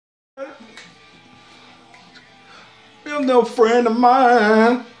no friend of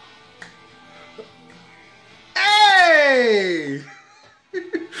mine. Hey!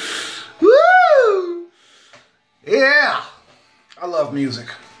 Woo! Yeah, I love music.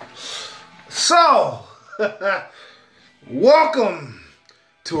 So, welcome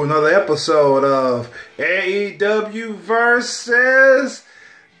to another episode of AEW versus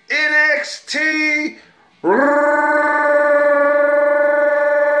NXT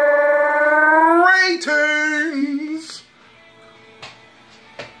ratings.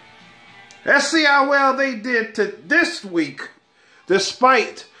 Let's see how well they did this week,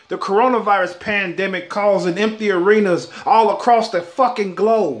 despite the coronavirus pandemic causing empty arenas all across the fucking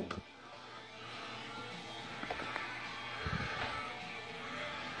globe.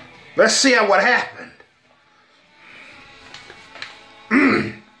 Let's see what happened.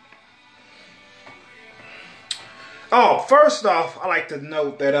 Oh, first off, I like to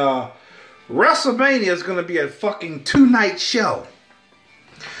note that WrestleMania is going to be a fucking 2-night show.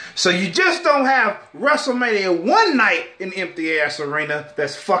 So you just don't have WrestleMania one night in empty ass arena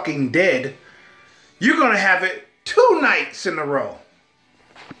that's fucking dead. You're going to have it 2 nights in a row.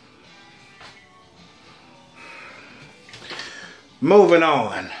 Moving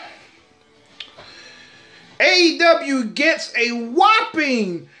on. AEW gets a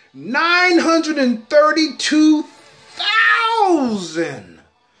whopping 932,000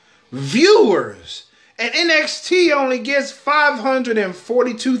 viewers, and NXT only gets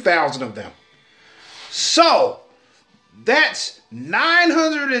 542,000 of them. So that's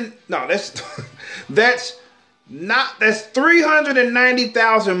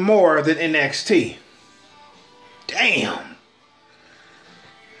 390,000 more than NXT. Damn.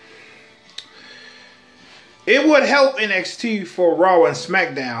 It would help NXT for Raw and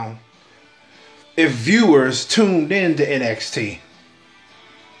SmackDown if viewers tuned into NXT.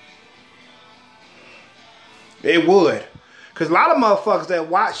 It would. Because a lot of motherfuckers that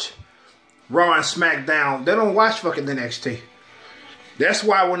watch Raw and SmackDown, they don't watch fucking NXT. That's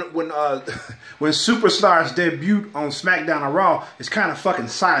why when superstars debut on SmackDown or Raw, it's kind of fucking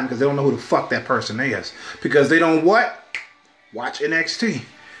silent because they don't know who the fuck that person is. Because they don't what? Watch NXT.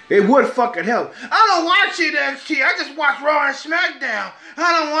 It would fucking help. I don't watch NXT. I just watch Raw and SmackDown.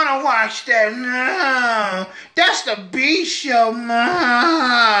 I don't want to watch that. No. That's the B show.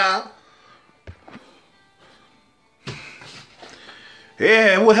 No.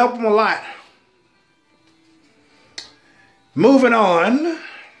 Yeah, it would help them a lot. Moving on.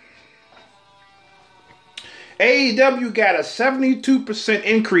 AEW got a 72%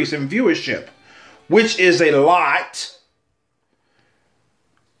 increase in viewership, which is a lot.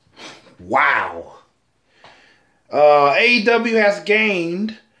 Wow. AEW has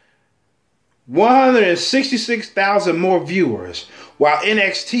gained 166,000 more viewers, while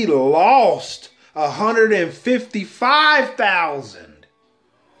NXT lost 155,000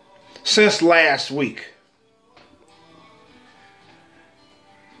 since last week.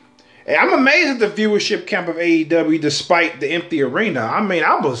 And I'm amazed at the viewership count of AEW despite the empty arena. I mean,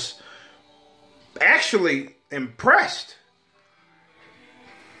 I was actually impressed.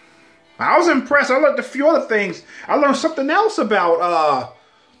 I was impressed. I learned a few other things. I learned something else about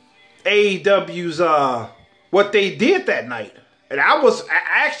AEW's what they did that night. And I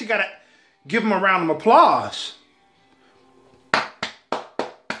actually got to give them a round of applause.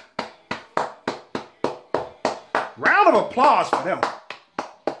 Round of applause for them.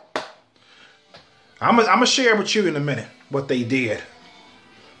 I'm gonna share with you in a minute what they did.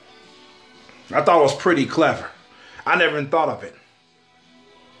 I thought it was pretty clever. I never even thought of it.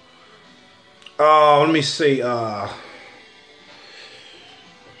 Let me see.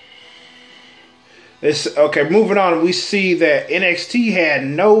 Okay, moving on. We see that NXT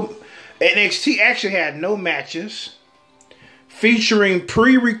actually had no matches, featuring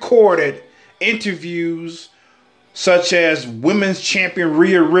pre-recorded interviews such as Women's Champion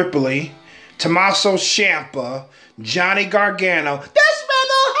Rhea Ripley, Tommaso Ciampa, Johnny Gargano, that's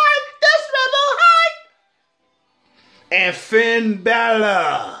Rebel Heart, and Finn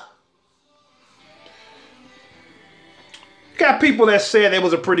Balor. Got people that said it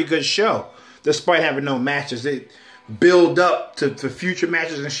was a pretty good show, despite having no matches. It build up to future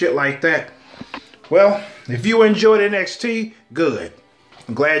matches and shit like that. Well, if you enjoyed NXT, good.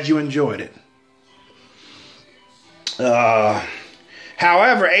 I'm glad you enjoyed it.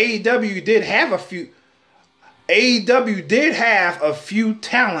 However, AEW did have a few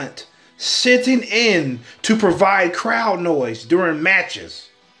talent sitting in to provide crowd noise during matches.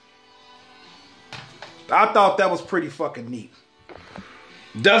 I thought that was pretty fucking neat.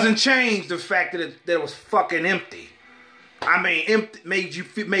 Doesn't change the fact that it was fucking empty. I mean, made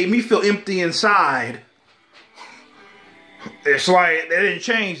me feel empty inside. It's like they didn't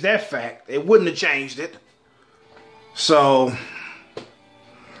change that fact. It wouldn't have changed it. So,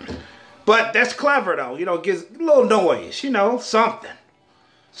 but that's clever though. You know, it gives a little noise. You know, something.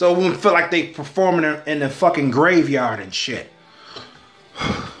 So it wouldn't feel like they performing in the fucking graveyard and shit.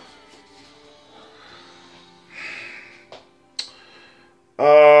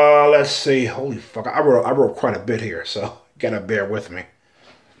 Let's see. Holy fuck. I wrote quite a bit here, so gotta bear with me.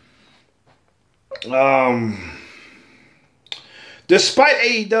 Despite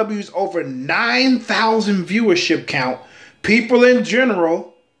AEW's over 9,000 viewership count, people in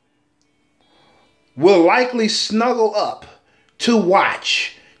general will likely snuggle up to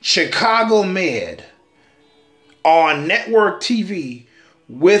watch Chicago Med on network TV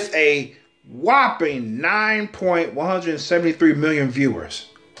with a whopping 9.173 million viewers.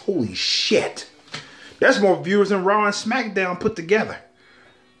 Holy shit. That's more viewers than Raw and SmackDown put together.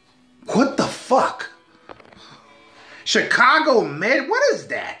 What the fuck? Chicago Med? What is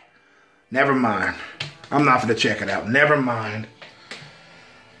that? Never mind. I'm not going to check it out. Never mind.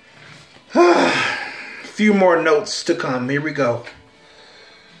 Few more notes to come. Here we go.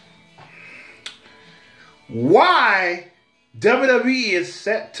 Why WWE is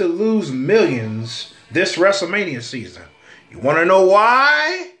set to lose millions this WrestleMania season? You want to know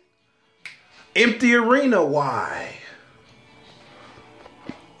why? Empty arena, why?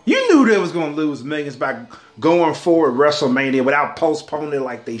 You knew they was going to lose millions by going forward WrestleMania without postponing it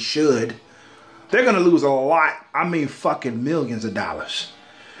like they should. They're going to lose a lot. I mean fucking millions of dollars.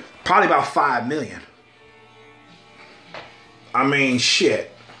 Probably about 5 million. I mean, shit.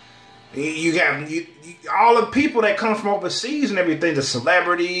 You got all the people that come from overseas and everything, the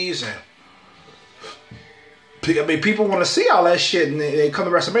celebrities and I mean, people want to see all that shit and they come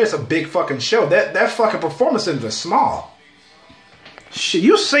to WrestleMania. It's a big fucking show. That fucking performance isn't just small. Shit,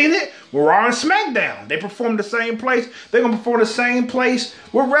 you seen it with Raw and SmackDown. They perform the same place. They're gonna perform the same place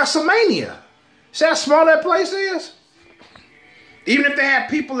with WrestleMania. See how small that place is? Even if they have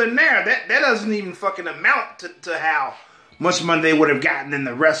people in there, that doesn't even fucking amount to how much money they would have gotten in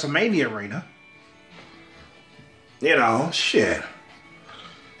the WrestleMania arena. You know, shit.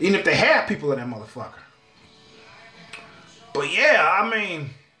 Even if they had people in that motherfucker. But yeah, I mean,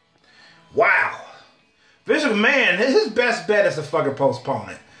 wow. Vince McMahon, his best bet is to fucking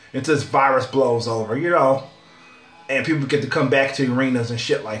postpone it until this virus blows over, you know, and people get to come back to arenas and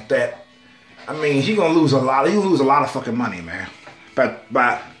shit like that. I mean, he's gonna lose a lot. He'll lose a lot of fucking money, man,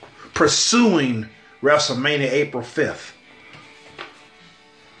 by pursuing WrestleMania April 5th.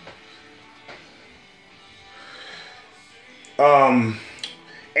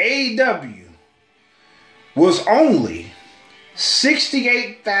 AEW was only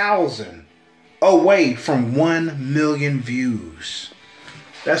 68,000 away from 1 million views.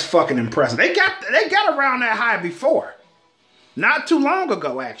 That's fucking impressive. They got around that high before. Not too long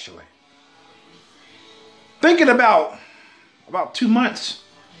ago, actually. Thinking about 2 months,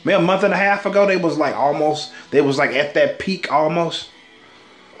 maybe a month and a half ago, they was like at that peak almost.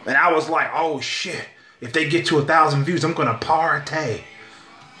 And I was like, oh shit, if they get to 1,000 views, I'm gonna partay.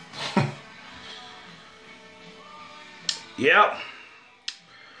 Yep.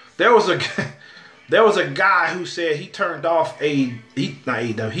 There was a guy who said he turned off he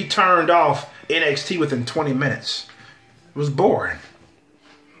turned off NXT within 20 minutes. It was boring.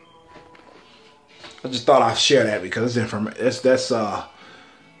 I just thought I'd share that because that's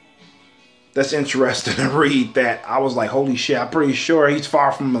interesting to read. That I was like, holy shit! I'm pretty sure he's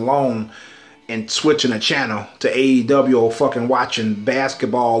far from alone in switching a channel to AEW or fucking watching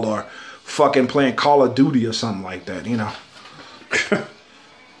basketball or fucking playing Call of Duty or something like that, you know.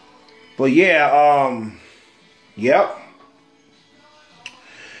 But yeah, yep.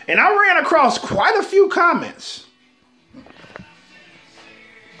 And I ran across quite a few comments.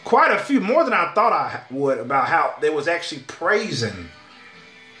 Quite a few, more than I thought I would, about how they was actually praising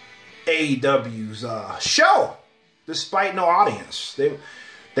AEW's show, despite no audience.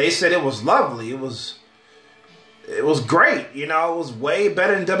 They said it was lovely. It was great. You know, it was way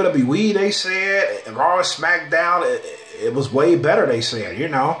better than WWE, they said. Raw and SmackDown, it was way better, they said, you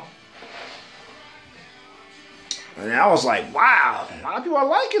know. And I was like, wow, a lot of people are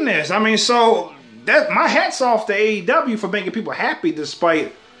liking this. I mean, so my hat's off to AEW for making people happy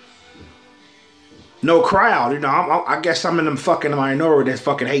despite no crowd. You know, I guess I'm in the fucking minority that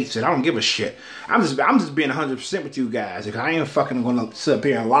fucking hates it. I don't give a shit. I'm just being 100% with you guys. Because I ain't fucking gonna sit up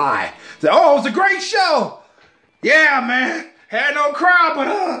here and lie. Say, oh, it was a great show. Yeah, man. Had no crowd, but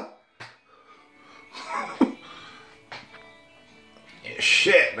yeah,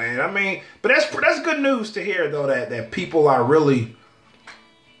 shit, man. I mean, but that's good news to hear though that people are really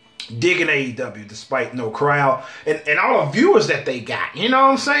digging AEW despite no crowd and all the viewers that they got. You know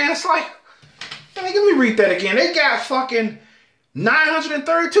what I'm saying? It's like, let me read that again. They got fucking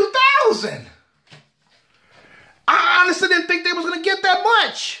 932,000. I honestly didn't think they was going to get that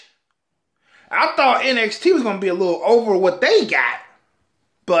much. I thought NXT was going to be a little over what they got.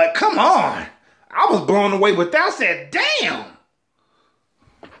 But come on. I was blown away with that. I said, damn.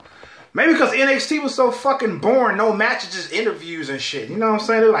 Maybe because NXT was so fucking boring. No matches, just interviews and shit. You know what I'm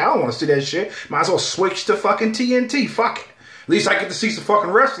saying? They're like, I don't want to see that shit. Might as well switch to fucking TNT. Fuck it. At least I get to see some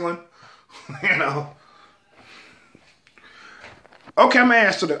fucking wrestling. You know. Okay, I'm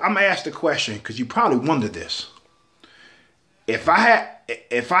gonna ask the question because you probably wondered this. If I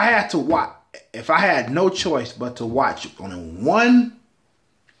had no choice but to watch only one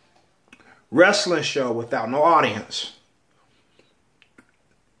wrestling show without no audience,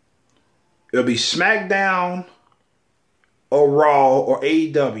 it'll be SmackDown or Raw or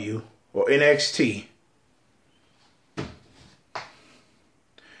AEW or NXT.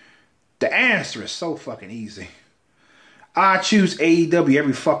 The answer is so fucking easy. I choose AEW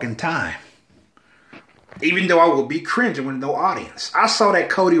every fucking time. Even though I will be cringing with no audience. I saw that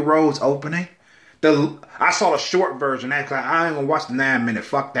Cody Rhodes opening. I saw the short version. I ain't gonna watch the 9-minute.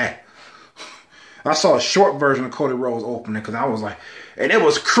 Fuck that. I saw a short version of Cody Rhodes opening because I was like, and it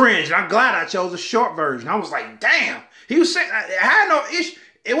was cringe. And I'm glad I chose the short version. I was like, damn. He was saying, I had no issue.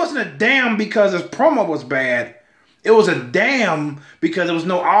 It wasn't a damn because his promo was bad. It was a damn because there was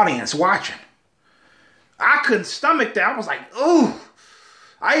no audience watching. I couldn't stomach that. I was like, ooh.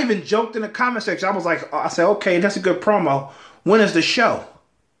 I even joked in the comment section. I said, okay, that's a good promo. When is the show?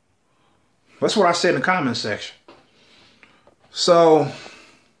 That's what I said in the comment section. So,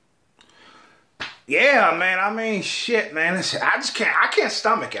 yeah, man. I mean, shit, man. I can't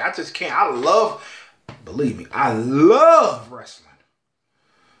stomach it. I just can't. Believe me, I love wrestling.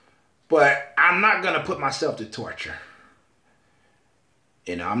 But I'm not going to put myself to torture.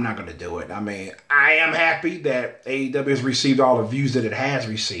 You know, I'm not going to do it. I mean, I am happy that AEW has received all the views that it has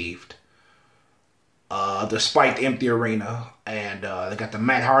received. Despite the empty arena. And they got the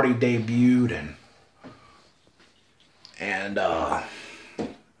Matt Hardy debuted. And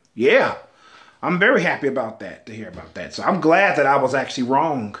yeah. I'm very happy about that, to hear about that. So I'm glad that I was actually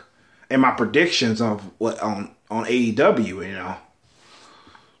wrong in my predictions of what on AEW, you know.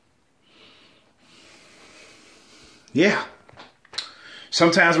 Yeah.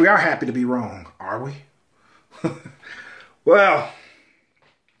 Sometimes we are happy to be wrong, are we? Well,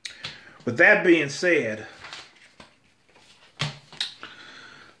 with that being said,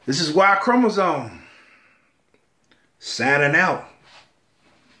 this is Y Chromosome signing out.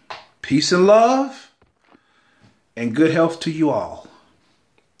 Peace and love and good health to you all.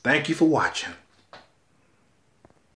 Thank you for watching.